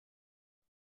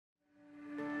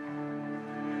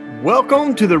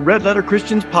Welcome to the Red Letter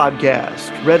Christians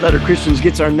podcast. Red Letter Christians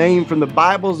gets our name from the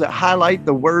Bibles that highlight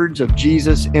the words of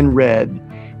Jesus in red.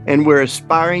 And we're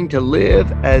aspiring to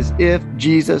live as if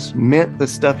Jesus meant the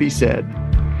stuff he said.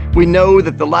 We know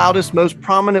that the loudest, most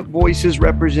prominent voices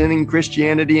representing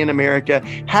Christianity in America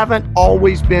haven't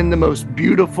always been the most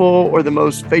beautiful or the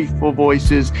most faithful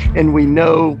voices. And we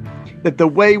know that the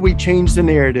way we change the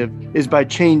narrative is by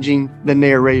changing the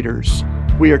narrators.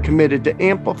 We are committed to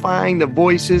amplifying the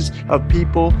voices of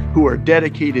people who are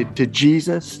dedicated to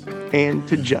Jesus and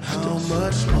to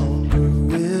justice.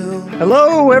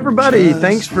 Hello, everybody.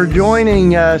 Thanks for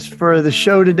joining us for the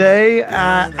show today.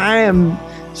 I am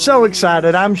so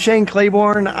excited. I'm Shane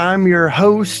Claiborne. I'm your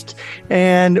host,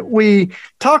 and we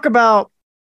talk about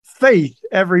faith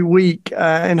every week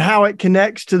and how it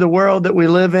connects to the world that we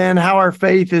live in, how our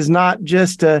faith is not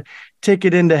just a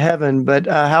ticket into heaven, but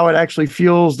how it actually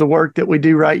fuels the work that we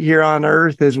do right here on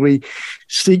earth as we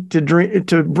seek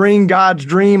to bring God's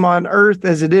dream on earth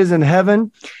as it is in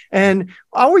heaven. And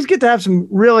I always get to have some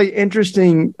really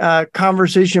interesting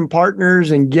conversation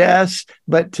partners and guests,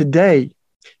 but today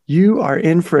you are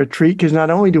in for a treat because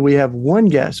not only do we have one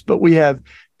guest, but we have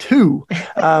two.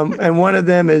 And one of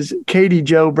them is Katie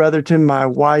Jo Brotherton, my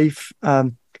wife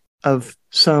of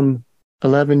some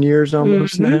 11 years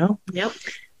almost now. Yep.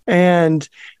 And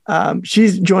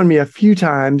she's joined me a few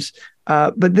times,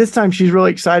 but this time she's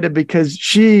really excited because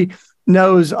she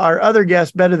knows our other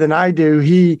guest better than I do.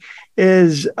 He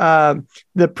is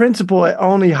the principal at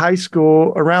Olney High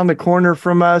School around the corner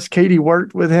from us. Katie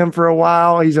worked with him for a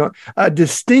while. He's a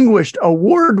distinguished,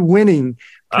 award-winning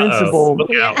principal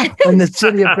in the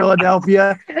city of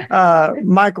Philadelphia.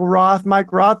 Mike Roth.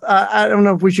 I don't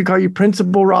know if we should call you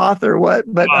Principal Roth or what,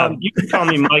 but you can call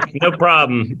me Mike. No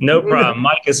problem.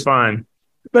 Mike is fine.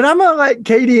 But I'm gonna let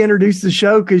Katie introduce the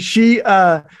show because she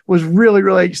was really,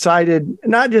 really excited,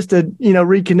 not just to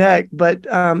reconnect, but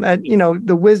at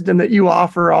the wisdom that you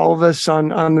offer all of us on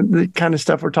the kind of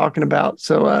stuff we're talking about.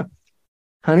 So,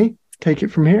 honey, take it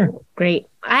from here. Great.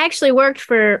 I actually worked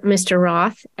for Mr.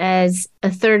 Roth as a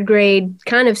third grade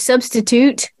kind of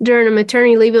substitute during a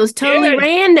maternity leave. It was totally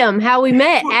random how we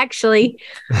met, actually.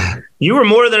 You were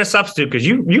more than a substitute because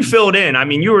you filled in. I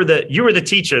mean, you were the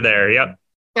teacher there. Yep.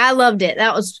 I loved it.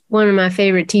 That was one of my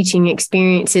favorite teaching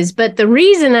experiences. But the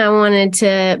reason I wanted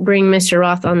to bring Mr.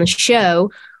 Roth on the show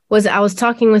was I was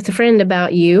talking with a friend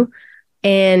about you,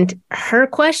 and her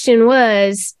question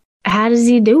was, how does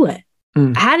he do it?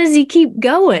 How does he keep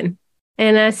going?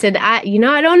 And I said, I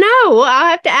don't know. Well, I'll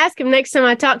have to ask him next time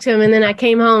I talk to him. And then I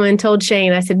came home and told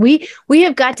Shane, I said, we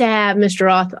have got to have Mr.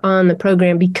 Roth on the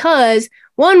program because,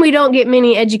 one, we don't get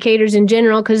many educators in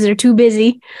general because they're too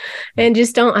busy and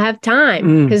just don't have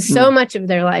time because so much of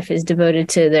their life is devoted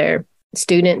to their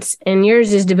students, and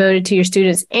yours is devoted to your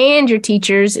students and your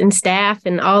teachers and staff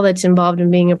and all that's involved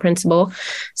in being a principal.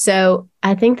 So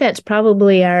I think that's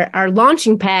probably our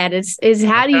launching pad is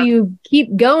how do you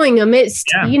keep going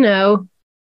amidst,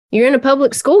 you're in a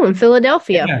public school in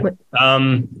Philadelphia. Yeah.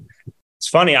 It's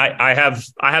funny. I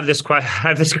have this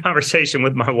conversation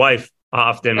with my wife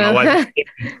often. My wife,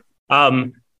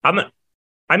 I'm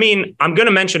going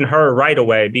to mention her right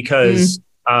away because,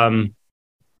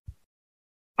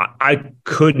 I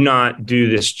could not do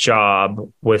this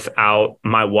job without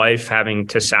my wife having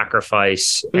to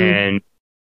sacrifice and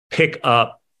pick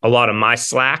up a lot of my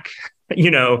slack,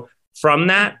 from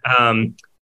that. I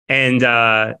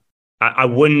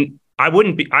would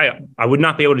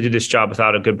not be able to do this job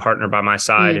without a good partner by my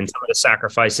side and some of the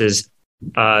sacrifices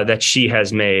that she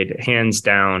has made, hands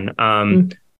down.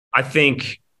 I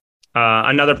think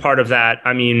another part of that,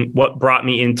 what brought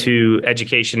me into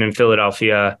education in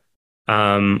Philadelphia,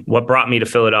 what brought me to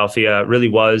Philadelphia really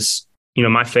was,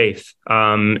 my faith,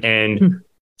 and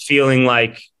feeling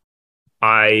like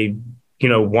I,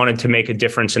 wanted to make a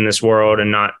difference in this world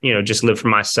and not, just live for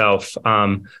myself.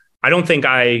 I don't think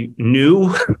I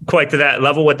knew quite to that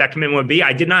level what that commitment would be.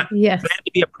 I did not plan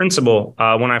to be a principal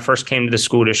when I first came to the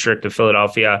school district of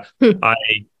Philadelphia. I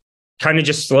kind of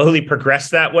just slowly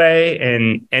progressed that way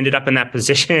and ended up in that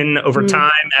position over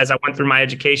time as I went through my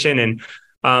education. And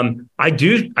I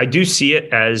do see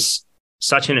it as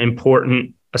such an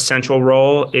important, essential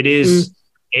role. It is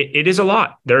a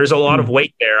lot. There is a lot of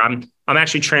weight there. I'm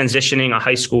actually transitioning a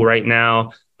high school right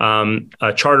now.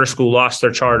 A charter school lost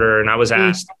their charter, and I was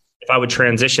asked if I would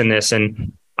transition this.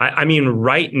 And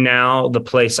right now, the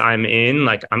place I'm in,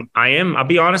 I'll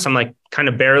be honest, I'm like kind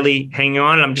of barely hanging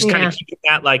on. And I'm just kind of keeping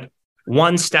that like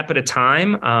one step at a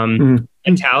time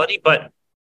mentality. But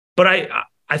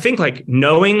I think like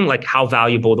knowing like how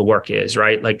valuable the work is,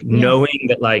 right? Like knowing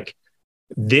that like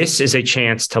this is a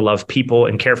chance to love people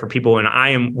and care for people. And I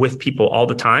am with people all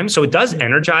the time. So it does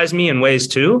energize me in ways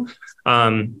too.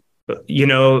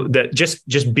 That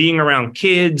just being around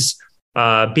kids,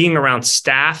 being around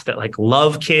staff that like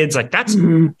love kids, like that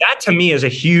to me is a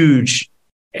huge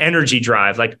energy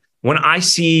drive. Like when I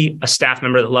see a staff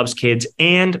member that loves kids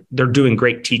and they're doing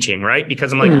great teaching, right?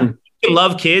 Because I'm like, you can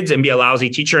love kids and be a lousy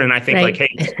teacher. And I think like,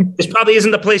 hey, this probably isn't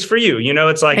the place for you.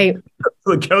 It's like,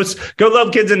 go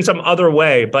love kids in some other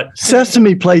way. But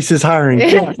Sesame Place is hiring.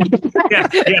 yeah,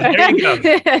 there you go.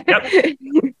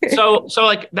 Yep. So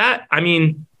like that, I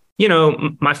mean,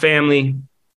 my family,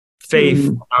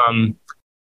 faith,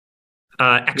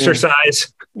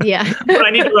 exercise. Yeah. When I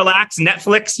need to relax,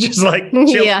 Netflix, just like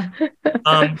chill. Yeah.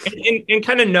 And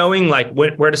kind of knowing like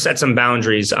where to set some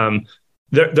boundaries.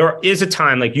 There is a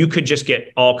time like you could just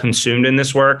get all consumed in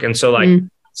this work. And so like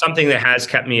something that has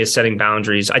kept me is setting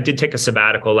boundaries. I did take a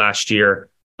sabbatical last year.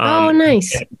 Oh,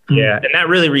 nice. And that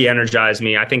really re-energized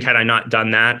me. I think had I not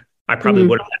done that, I probably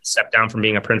would have had to step down from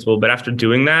being a principal. But after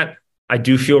doing that, I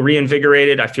do feel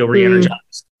reinvigorated. I feel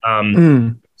re-energized.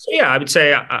 So yeah, I would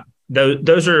say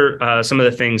those are some of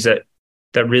the things that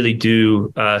really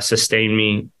do sustain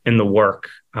me in the work.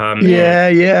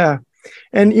 Yeah.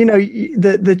 And,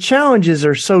 the challenges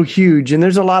are so huge. And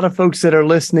there's a lot of folks that are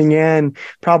listening in,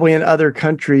 probably in other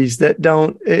countries, that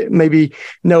don't maybe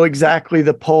know exactly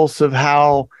the pulse of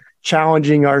how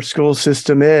challenging our school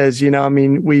system is. I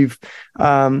mean, we've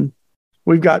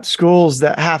got schools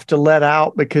that have to let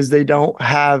out because they don't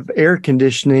have air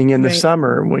conditioning in the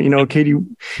summer. When, Katie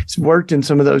worked in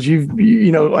some of those, you've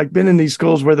like been in these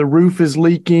schools where the roof is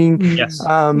leaking. Yes.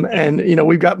 And,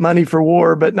 we've got money for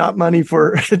war, but not money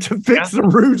for to fix the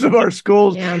roofs of our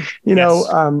schools. Yeah.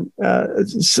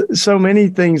 So many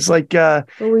things like the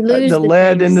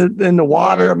lead in the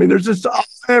water. Yeah. I mean, there's just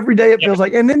every day it feels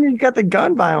like, and then you've got the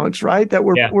gun violence, right? That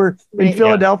we're in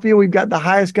Philadelphia. We've got the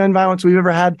highest gun violence we've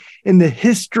ever had in the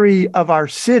history of our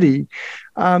city.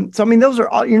 So, I mean, those are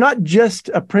all, you're not just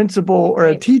a principal or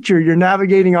a teacher, you're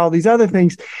navigating all these other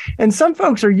things. And some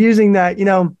folks are using that,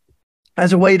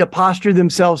 as a way to posture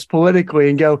themselves politically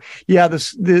and go,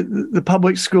 the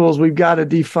public schools, we've got to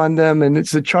defund them, and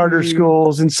it's the charter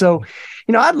schools. And so,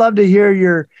 I'd love to hear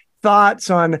your thoughts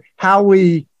on how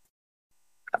we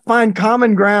find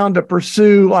common ground to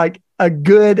pursue like a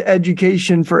good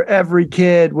education for every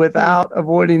kid without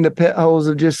avoiding the pit holes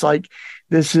of just like,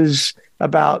 this is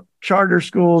about charter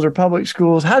schools or public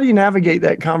schools. How do you navigate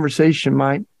that conversation,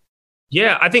 Mike?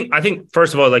 Yeah, I think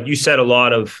first of all, like you said, a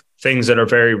lot of things that are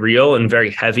very real and very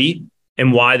heavy,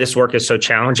 and why this work is so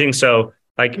challenging. So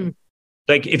like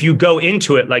if you go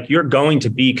into it, like you're going to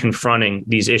be confronting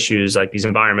these issues, like these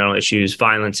environmental issues,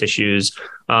 violence issues.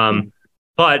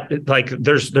 But like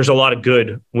there's a lot of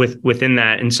good within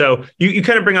that. And so you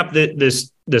kind of bring up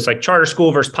this like charter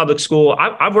school versus public school.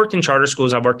 I've worked in charter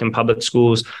schools. I've worked in public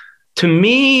schools. To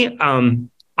me,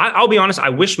 I'll be honest, I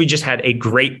wish we just had a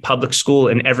great public school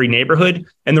in every neighborhood.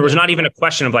 And there was not even a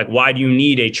question of like, why do you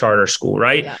need a charter school,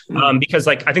 right? Yeah. Because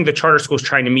like, I think the charter school is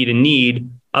trying to meet a need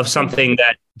of something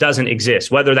that doesn't exist,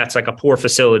 whether that's like a poor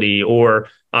facility or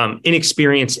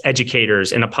inexperienced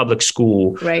educators in a public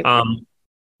school. Right.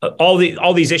 All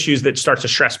these issues that start to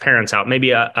stress parents out,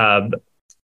 maybe a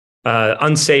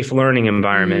unsafe learning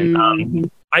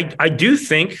environment. I do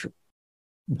think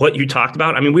what you talked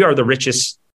about, I mean, we are the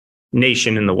richest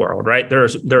nation in the world, right? We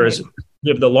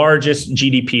have the largest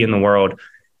GDP in the world.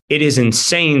 It is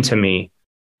insane to me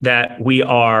that we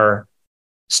are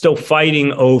still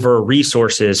fighting over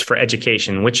resources for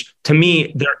education, which to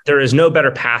me, there is no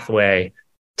better pathway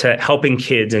to helping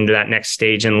kids into that next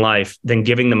stage in life than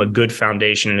giving them a good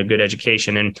foundation and a good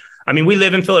education. And I mean, we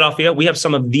live in Philadelphia. We have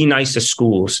some of the nicest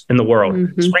schools in the world.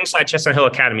 Springside Chestnut Hill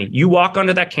Academy. You walk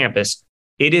onto that campus,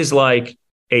 it is like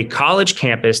a college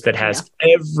campus that has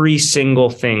every single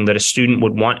thing that a student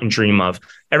would want and dream of,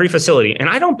 every facility. And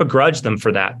I don't begrudge them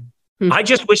for that. I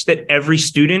just wish that every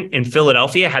student in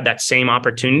Philadelphia had that same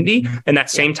opportunity and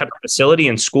that same type of facility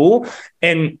in school.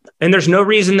 And there's no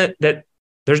reason that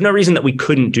we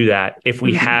couldn't do that if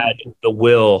we had the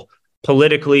will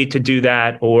politically to do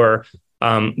that, or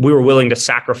we were willing to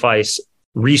sacrifice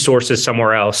resources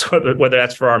somewhere else, whether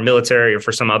that's for our military or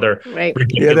for some other. Right.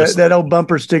 Yeah, that old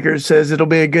bumper sticker says it'll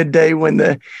be a good day when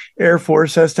the Air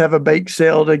Force has to have a bake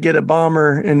sale to get a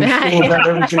bomber and everything.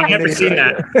 I've never seen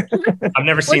that. I've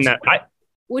never seen that.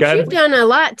 Which you've done a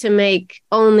lot to make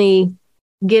only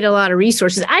get a lot of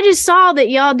resources. I just saw that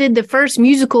y'all did the first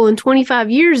musical in 25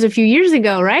 years a few years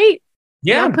ago, right?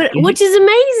 Yeah. Which is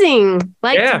amazing.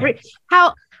 Like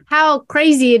how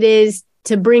crazy it is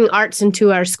to bring arts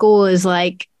into our school is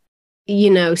like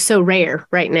so rare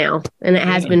right now. And it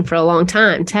has been for a long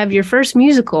time to have your first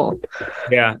musical.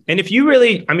 Yeah. And if you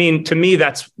really, to me,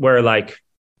 that's where like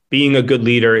being a good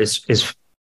leader is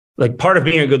like part of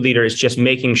being a good leader is just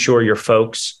making sure your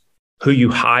folks who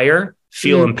you hire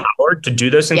feel empowered to do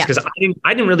those things. Because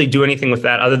I didn't really do anything with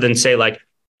that other than say like,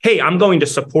 hey, I'm going to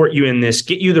support you in this,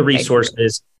 get you the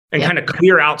resources and kind of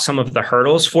clear out some of the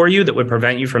hurdles for you that would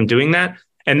prevent you from doing that.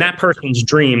 And that person's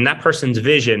dream, that person's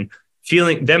vision,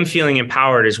 feeling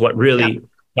empowered is what really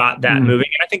got that moving.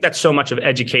 And I think that's so much of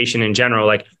education in general.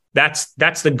 Like that's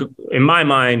in my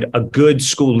mind, a good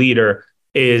school leader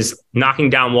is knocking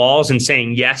down walls and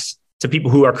saying yes to people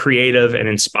who are creative and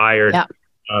inspired.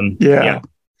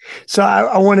 So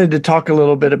I wanted to talk a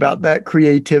little bit about that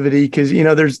creativity because,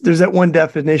 there's that one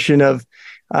definition of,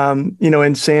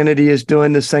 insanity is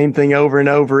doing the same thing over and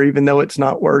over, even though it's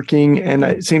not working. And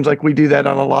it seems like we do that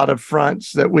on a lot of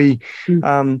fronts that we,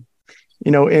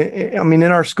 in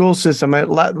our school system, the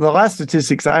last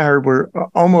statistics I heard were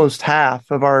almost half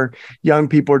of our young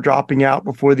people are dropping out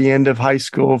before the end of high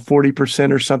school,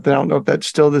 40% or something. I don't know if that's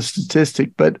still the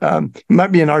statistic, but it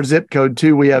might be in our zip code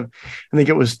too. We have, I think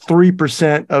it was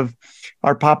 3% of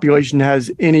our population has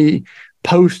any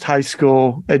post-high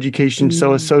school education,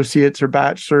 so associates or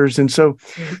bachelors. And so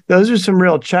those are some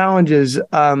real challenges.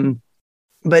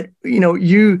 But,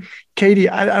 you, Katie,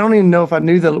 I don't even know if I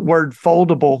knew the word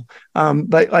foldable,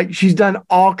 but like she's done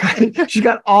she's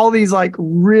got all these like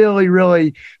really,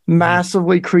 really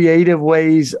massively creative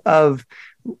ways of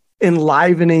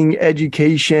enlivening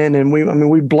education. And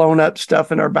we've blown up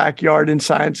stuff in our backyard in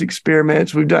science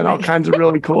experiments. We've done all kinds of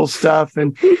really cool stuff.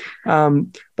 And,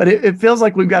 but it feels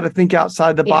like we've got to think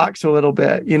outside the box a little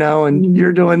bit, and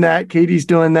you're doing that, Katie's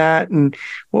doing that. And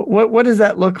what does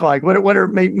that look like? What are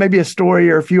maybe a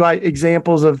story or a few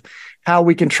examples of how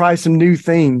we can try some new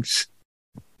things?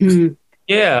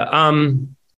 Yeah.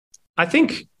 I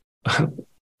think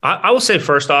I will say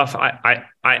first off, I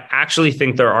actually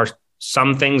think there are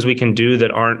some things we can do that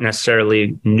aren't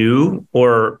necessarily new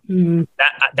or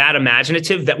that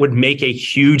imaginative that would make a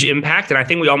huge impact. And I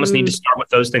think we almost need to start with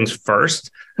those things first.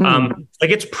 Like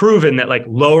it's proven that like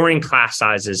lowering class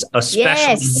sizes,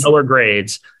 especially lower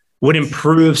grades, would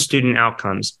improve student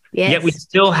outcomes. Yet we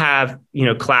still have,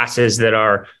 classes that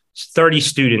are 30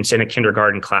 students in a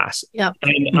kindergarten class.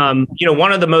 And,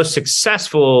 one of the most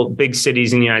successful big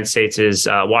cities in the United States is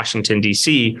Washington,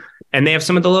 D.C., and they have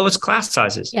some of the lowest class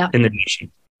sizes in the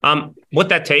nation. What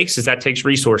that takes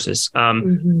resources.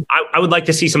 I would like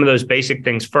to see some of those basic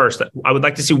things first. I would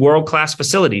like to see world-class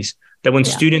facilities that when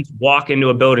students walk into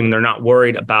a building, they're not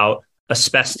worried about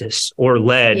asbestos or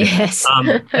lead.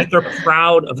 That they're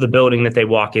proud of the building that they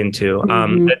walk into.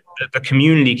 That the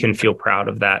community can feel proud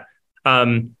of that.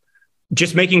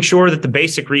 Just making sure that the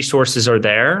basic resources are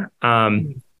there.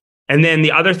 And then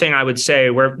the other thing I would say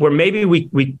where maybe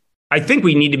I think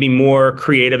we need to be more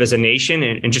creative as a nation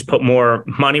and just put more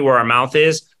money where our mouth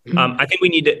is. I think we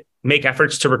need to make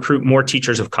efforts to recruit more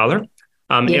teachers of color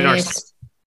in our state.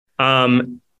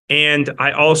 And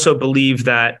I also believe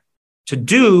that to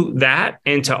do that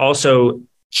and to also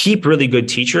keep really good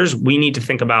teachers, we need to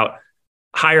think about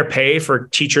higher pay for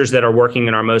teachers that are working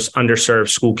in our most underserved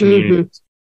school communities.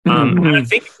 And I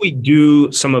think if we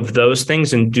do some of those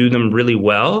things and do them really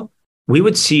well, we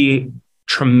would see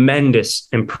tremendous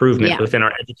improvement within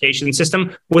our education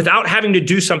system without having to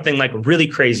do something like really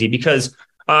crazy. Because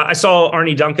I saw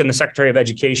Arne Duncan, the Secretary of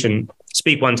Education,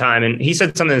 speak one time, and he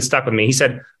said something that stuck with me. He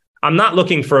said, I'm not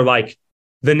looking for like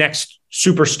the next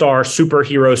superstar,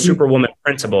 superhero, superwoman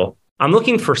principal. I'm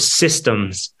looking for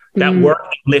systems that work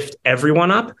and lift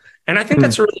everyone up. And I think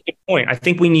that's a really good point. I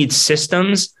think we need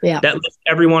systems that lift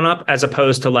everyone up as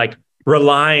opposed to like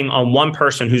relying on one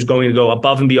person who's going to go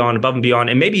above and beyond,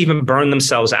 and maybe even burn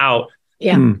themselves out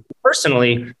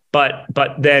personally. But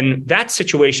then that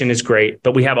situation is great,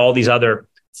 but we have all these other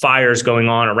fires going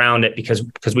on around it because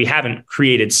we haven't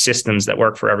created systems that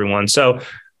work for everyone. So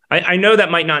I know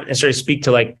that might not necessarily speak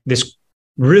to like this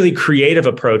really creative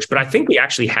approach, but I think we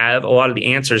actually have a lot of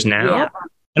the answers now.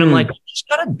 And I'm like, we just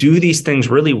got to do these things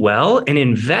really well and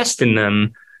invest in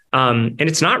them. And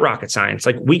it's not rocket science.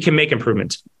 Like we can make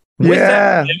improvements. With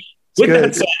that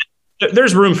said,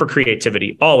 there's room for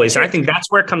creativity always. And I think that's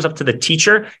where it comes up to the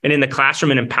teacher and in the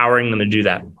classroom and empowering them to do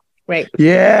that. Right.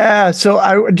 Yeah. So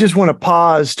I just want to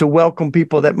pause to welcome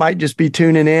people that might just be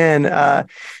tuning in.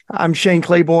 I'm Shane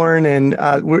Claiborne, and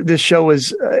this show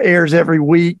airs every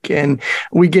week, and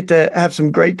we get to have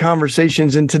some great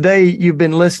conversations. And today you've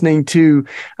been listening to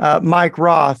Mike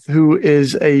Roth, who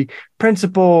is a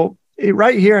principal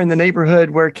right here in the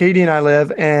neighborhood where Katie and I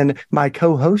live, and my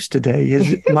co-host today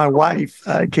is my wife,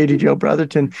 Katie Jo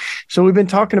Brotherton. So we've been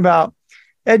talking about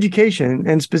education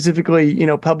and specifically,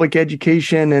 public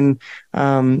education. And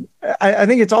I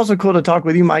think it's also cool to talk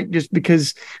with you, Mike, just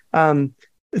because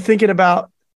thinking about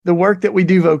the work that we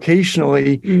do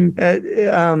vocationally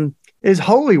is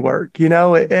holy work, we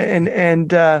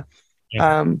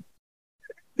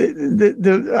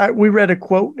read a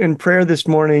quote in prayer this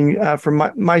morning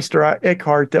from Meister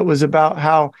Eckhart that was about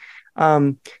how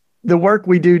the work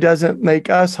we do doesn't make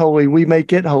us holy, we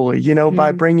make it holy,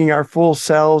 by bringing our full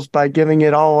selves, by giving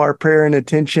it all our prayer and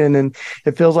attention. And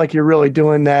it feels like you're really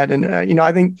doing that. And,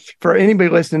 I think for anybody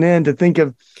listening in to think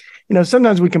of,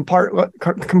 sometimes we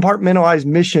compartmentalize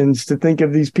missions to think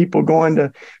of these people going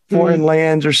to foreign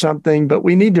lands or something, but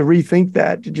we need to rethink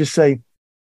that to just say,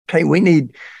 hey, we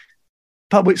need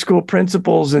public school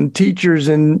principals and teachers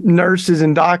and nurses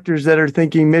and doctors that are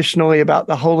thinking missionally about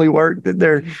the holy work that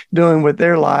they're doing with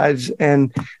their lives.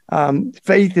 And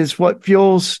faith is what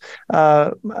fuels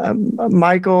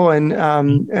Michael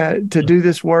and to do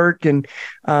this work. And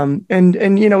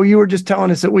you were just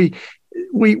telling us that we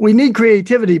need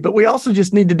creativity, but we also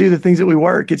just need to do the things that we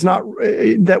work. It's not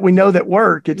that we know that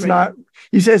work. It's not.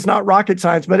 You say it's not rocket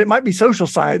science, but it might be social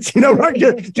science. Right?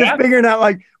 Just figuring out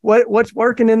like what's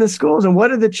working in the schools and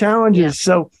what are the challenges. Yeah.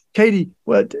 So, Katie,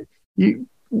 I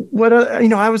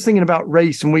was thinking about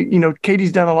race, and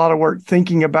Katie's done a lot of work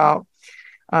thinking about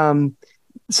some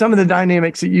of the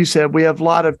dynamics that you said. We have a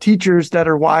lot of teachers that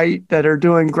are white that are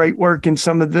doing great work in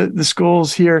some of the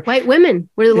schools here. White women.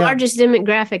 We're the largest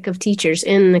demographic of teachers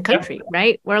in the country,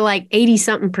 right? We're like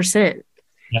 80-something%.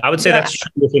 I would say that's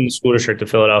true within the school district of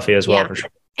Philadelphia as well, for sure.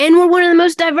 And we're one of the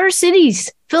most diverse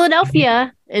cities,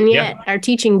 Philadelphia, and yet our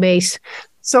teaching base.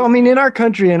 So, in our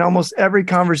country, in almost every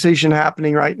conversation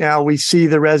happening right now, we see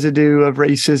the residue of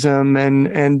racism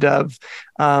and of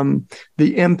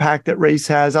the impact that race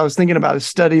has. I was thinking about a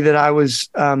study that I was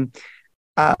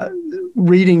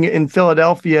reading in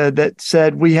Philadelphia that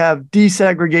said we have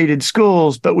desegregated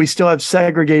schools, but we still have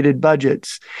segregated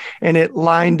budgets. And it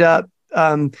lined up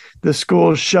the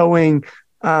schools showing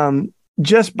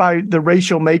just by the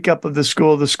racial makeup of the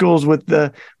schools with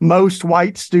the most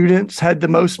white students had the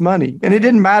most money. And it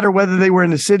didn't matter whether they were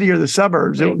in the city or the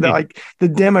suburbs, like the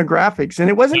demographics. And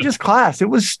it wasn't just class. It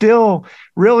was still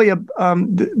really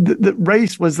the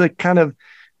race was the kind of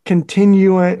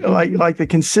continuing, like the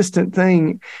consistent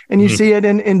thing. And you see it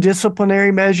in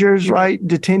disciplinary measures, right?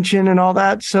 Detention and all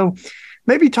that. So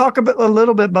maybe talk a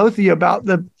little bit, both of you, about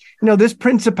this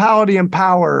principality and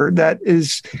power that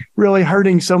is really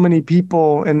hurting so many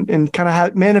people and kind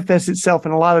of manifests itself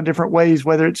in a lot of different ways,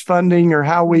 whether it's funding or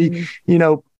how we,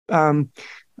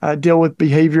 deal with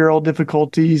behavioral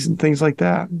difficulties and things like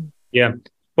that. Yeah.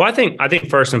 Well, I think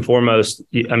first and foremost,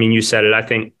 you said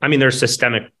it. There's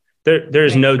systemic,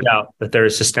 there's no doubt that there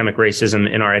is systemic racism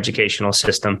in our educational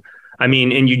system.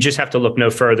 And you just have to look no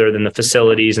further than the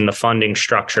facilities and the funding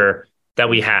structure that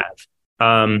we have.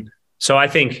 So I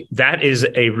think that is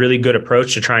a really good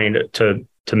approach to trying to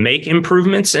make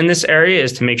improvements in this area,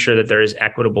 is to make sure that there is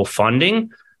equitable funding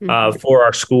for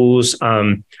our schools.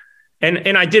 And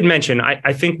I did mention,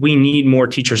 I think we need more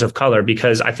teachers of color,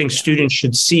 because I think students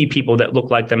should see people that look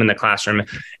like them in the classroom.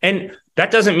 And that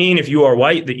doesn't mean if you are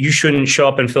white that you shouldn't show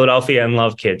up in Philadelphia and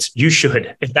love kids. You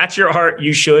should. If that's your heart,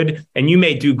 you should, and you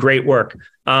may do great work.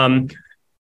 But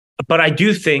I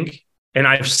do think, and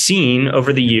I've seen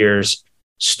over the years,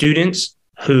 students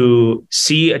who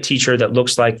see a teacher that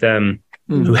looks like them,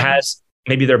 who has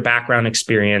maybe their background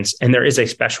experience, and there is a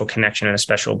special connection and a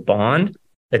special bond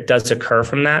that does occur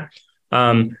from that.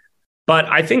 But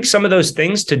I think some of those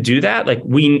things to do that, like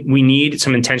we need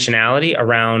some intentionality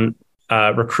around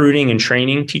recruiting and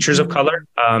training teachers of color.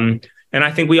 And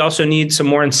I think we also need some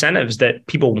more incentives that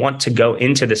people want to go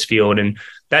into this field. And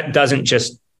that doesn't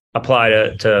just apply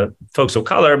to folks of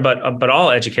color, but all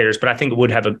educators. But I think it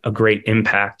would have a great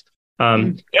impact.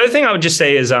 The other thing I would just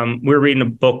say is we're reading a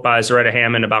book by Zaretta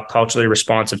Hammond about culturally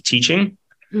responsive teaching.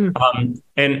 And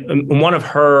one of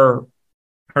her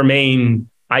main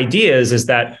ideas is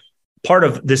that part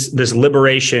of this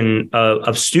liberation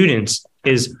of students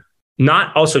is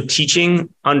not also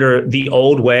teaching under the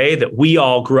old way that we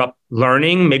all grew up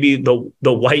learning, maybe the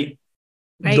white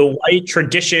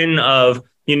tradition of,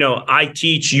 I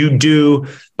teach, you do,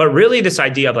 but really this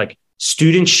idea of like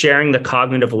students sharing the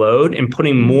cognitive load and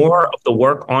putting more of the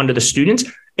work onto the students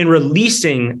and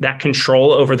releasing that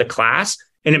control over the class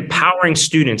and empowering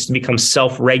students to become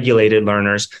self-regulated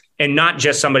learners and not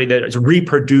just somebody that is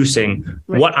reproducing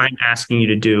what I'm asking you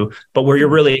to do, but where you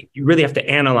really have to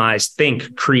analyze,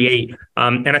 think, create.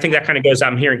 And I think that kind of goes,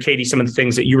 I'm hearing, Katie, some of the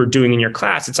things that you were doing in your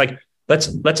class. It's like,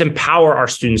 let's empower our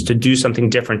students to do something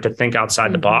different, to think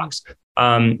outside the box.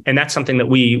 And that's something that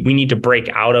we need to break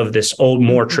out of this old,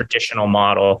 more traditional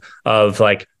model of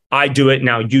like, I do it,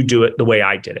 now you do it the way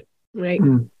I did it. Right.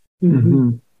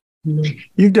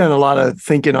 You've done a lot of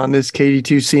thinking on this, Katie,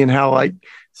 too, seeing how like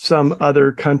some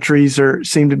other countries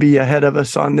seem to be ahead of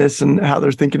us on this and how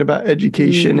they're thinking about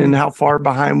education and how far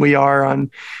behind we are on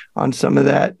some of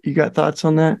that. You got thoughts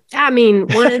on that? I mean,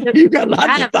 one of the you got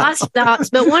lots of thoughts,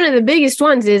 but one of the biggest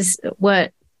ones is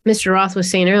what Mr. Roth was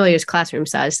saying earlier, is classroom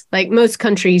size. Like most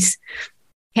countries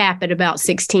cap at about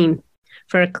 16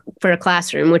 for a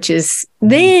classroom, which is,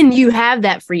 then you have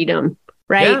that freedom,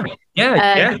 right?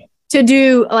 Yeah. To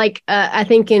do like, I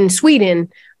think in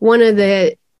Sweden, one of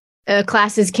the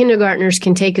classes kindergartners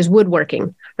can take is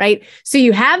woodworking, right? So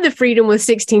you have the freedom with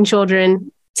 16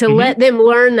 children to let them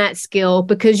learn that skill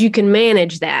because you can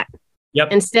manage that.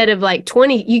 Yep. Instead of like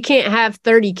 20, you can't have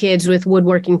 30 kids with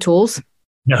woodworking tools.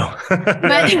 No.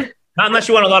 But not unless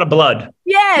you want a lot of blood.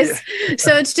 Yes. Yeah.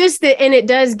 So it's just that, and it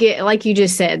does get, like you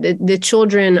just said, the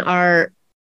children are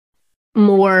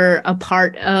more a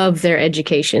part of their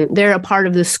education. They're a part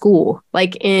of the school.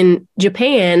 Like in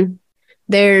Japan,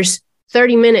 there's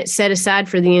 30 minutes set aside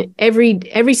for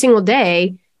every single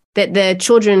day that the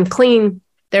children clean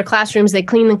their classrooms. They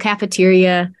clean the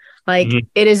cafeteria. Like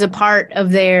it is a part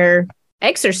of their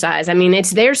exercise. I mean,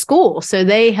 it's their school, so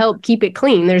they help keep it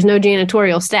clean. There's no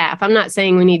janitorial staff. I'm not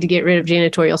saying we need to get rid of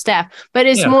janitorial staff, but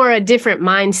it's more a different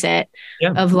mindset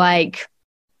of like,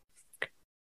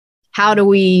 how do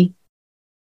we,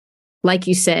 like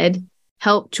you said,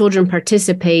 help children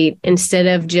participate instead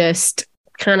of just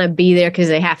kind of be there because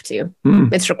they have to.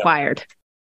 It's required,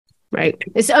 right?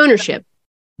 It's ownership.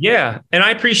 Yeah. And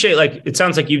I appreciate, like, it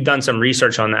sounds like you've done some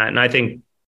research on that. And I think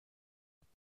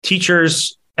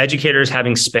teachers, educators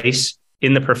having space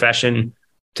in the profession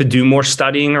to do more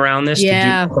studying around this,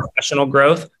 to do professional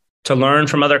growth, to learn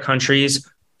from other countries,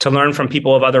 to learn from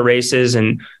people of other races.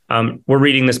 And we're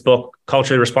reading this book,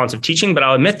 Culturally Responsive Teaching, but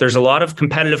I'll admit there's a lot of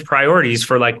competitive priorities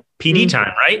for like PD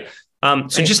time, right?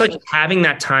 So just like having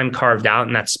that time carved out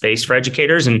in that space for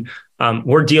educators. And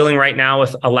we're dealing right now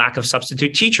with a lack of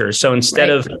substitute teachers. So instead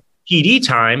of PD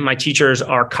time, my teachers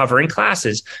are covering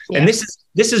classes. And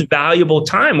this is valuable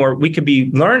time where we could be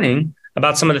learning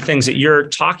about some of the things that you're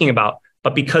talking about,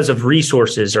 but because of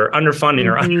resources or underfunding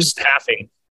or understaffing,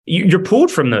 you're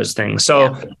pulled from those things.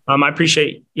 So I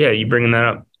appreciate, you bringing that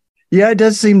up. Yeah, it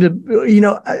does seem to,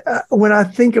 when I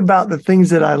think about the things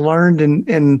that I learned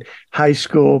in high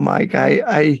school, Mike,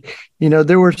 I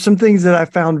there were some things that I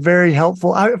found very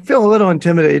helpful. I feel a little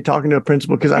intimidated talking to a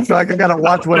principal because I feel like I got to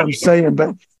watch what I'm saying,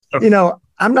 but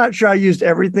I'm not sure I used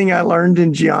everything I learned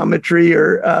in geometry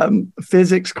or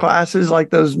physics classes, like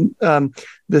those,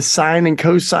 the sine and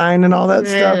cosine and all that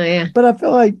stuff. Yeah. But I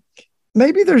feel like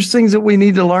maybe there's things that we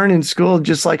need to learn in school,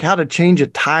 just like how to change a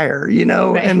tire,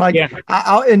 and like,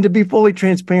 and to be fully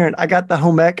transparent, I got the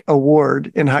home ec award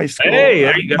in high school. Hey,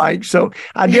 there you go. Mike. So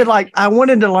I did I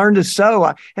wanted to learn to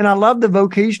sew, and I love the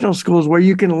vocational schools where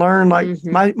you can learn. Like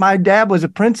my dad was a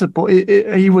principal.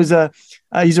 He's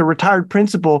a retired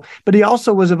principal, but he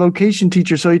also was a vocation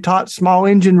teacher. So he taught small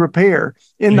engine repair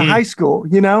in the high school,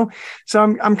 So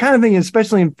I'm kind of thinking,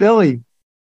 especially in Philly,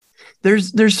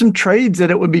 there's some trades that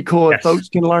it would be cool if folks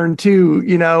can learn too,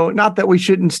 not that we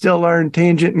shouldn't still learn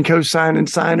tangent and cosine and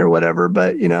sine or whatever,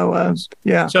 but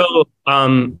So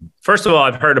first of all,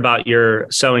 I've heard about your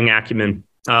sewing acumen.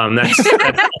 That's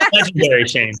legendary,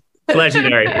 Shane.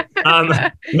 Legendary.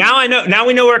 Now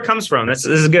we know where it comes from. This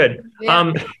is good.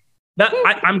 Yeah.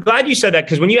 I'm glad you said that,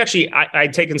 because when you actually,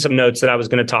 I'd taken some notes that I was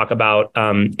going to talk about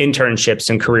internships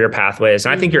and career pathways.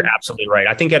 And I think you're absolutely right.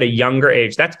 I think at a younger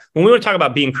age, that's when we want to talk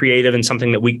about being creative and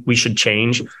something that we should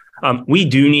change. We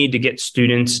do need to get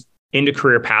students into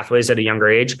career pathways at a younger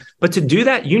age. But to do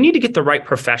that, you need to get the right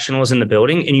professionals in the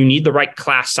building, and you need the right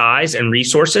class size and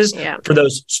resources for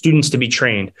those students to be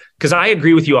trained. Because I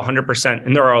agree with you 100%.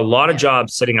 And there are a lot of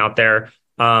jobs sitting out there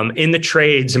in the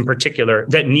trades in particular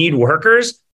that need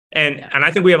workers. And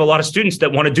I think we have a lot of students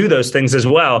that want to do those things as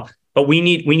well, but we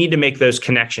need to make those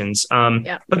connections.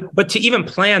 But to even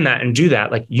plan that and do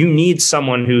that, like, you need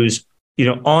someone who's,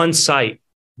 on site,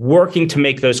 working to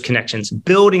make those connections,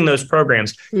 building those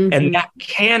programs. And that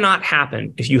cannot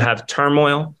happen if you have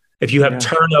turmoil, if you have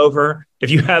turnover, if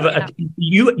you have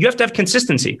you have to have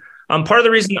consistency. Part of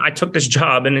the reason I took this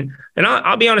job, and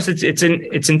I'll be honest, it's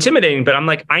intimidating, but I'm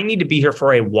like, I need to be here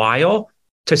for a while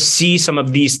to see some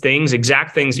of these things,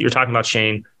 exact things that you're talking about,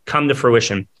 Shane, come to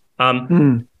fruition.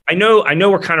 I know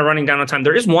we're kind of running down on time.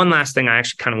 There is one last thing I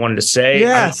actually kind of wanted to say.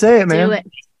 Yeah, say it, man. Do it.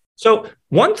 So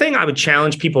one thing I would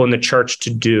challenge people in the church to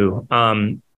do,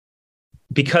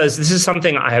 because this is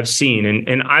something I have seen,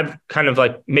 and I've kind of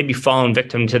like maybe fallen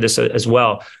victim to this as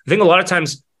well. I think a lot of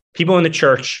times people in the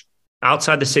church,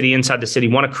 outside the city, inside the city,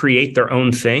 want to create their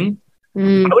own thing.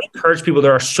 I would encourage people,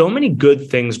 there are so many good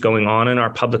things going on in our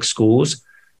public schools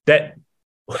that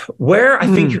where I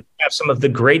think you have some of the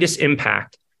greatest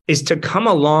impact is to come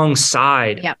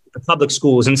alongside the public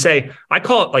schools and say, I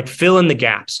call it like fill in the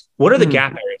gaps. What are the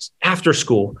gap areas? After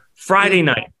school, Friday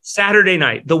night, Saturday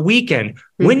night, the weekend.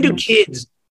 When do kids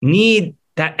need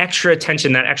that extra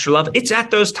attention, that extra love? It's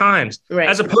at those times,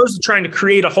 as opposed to trying to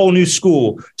create a whole new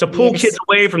school to pull kids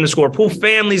away from the school or pull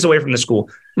families away from the school.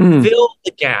 Fill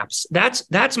the gaps.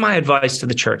 That's my advice to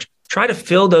the church. Try to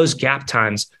fill those gap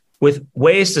times with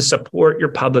ways to support your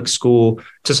public school,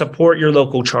 to support your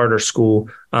local charter school,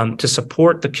 to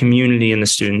support the community and the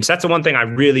students. That's the one thing I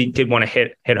really did want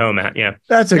to hit home at. Yeah.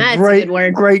 That's a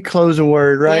great closing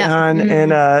word, right, hon?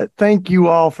 And thank you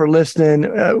all for listening.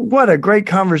 What a great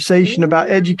conversation about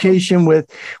education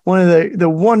with one of the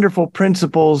wonderful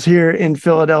principals here in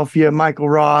Philadelphia, Michael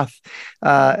Roth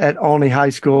at Olney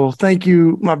High School. Thank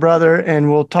you, my brother,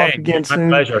 and we'll talk again soon.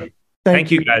 My pleasure.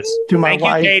 Thank you, guys. To my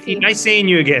wife. Thank you, Katie. Nice seeing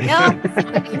you again.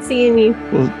 Nice seeing you.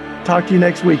 We'll talk to you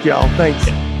next week, y'all. Thanks.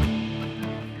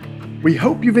 We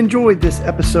hope you've enjoyed this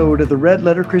episode of the Red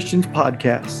Letter Christians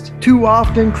podcast. Too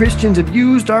often, Christians have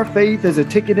used our faith as a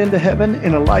ticket into heaven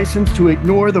and a license to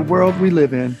ignore the world we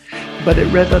live in. But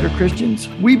at Red Letter Christians,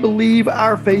 we believe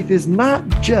our faith is not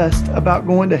just about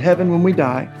going to heaven when we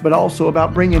die, but also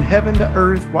about bringing heaven to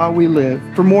earth while we live.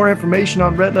 For more information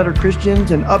on Red Letter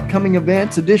Christians and upcoming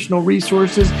events, additional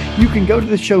resources, you can go to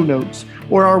the show notes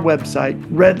or our website,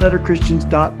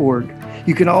 redletterchristians.org.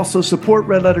 You can also support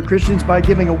Red Letter Christians by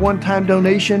giving a one-time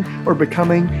donation or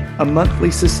becoming a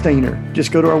monthly sustainer.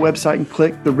 Just go to our website and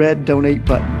click the red donate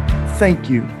button.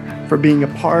 Thank you for being a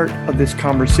part of this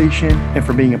conversation and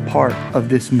for being a part of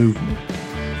this movement.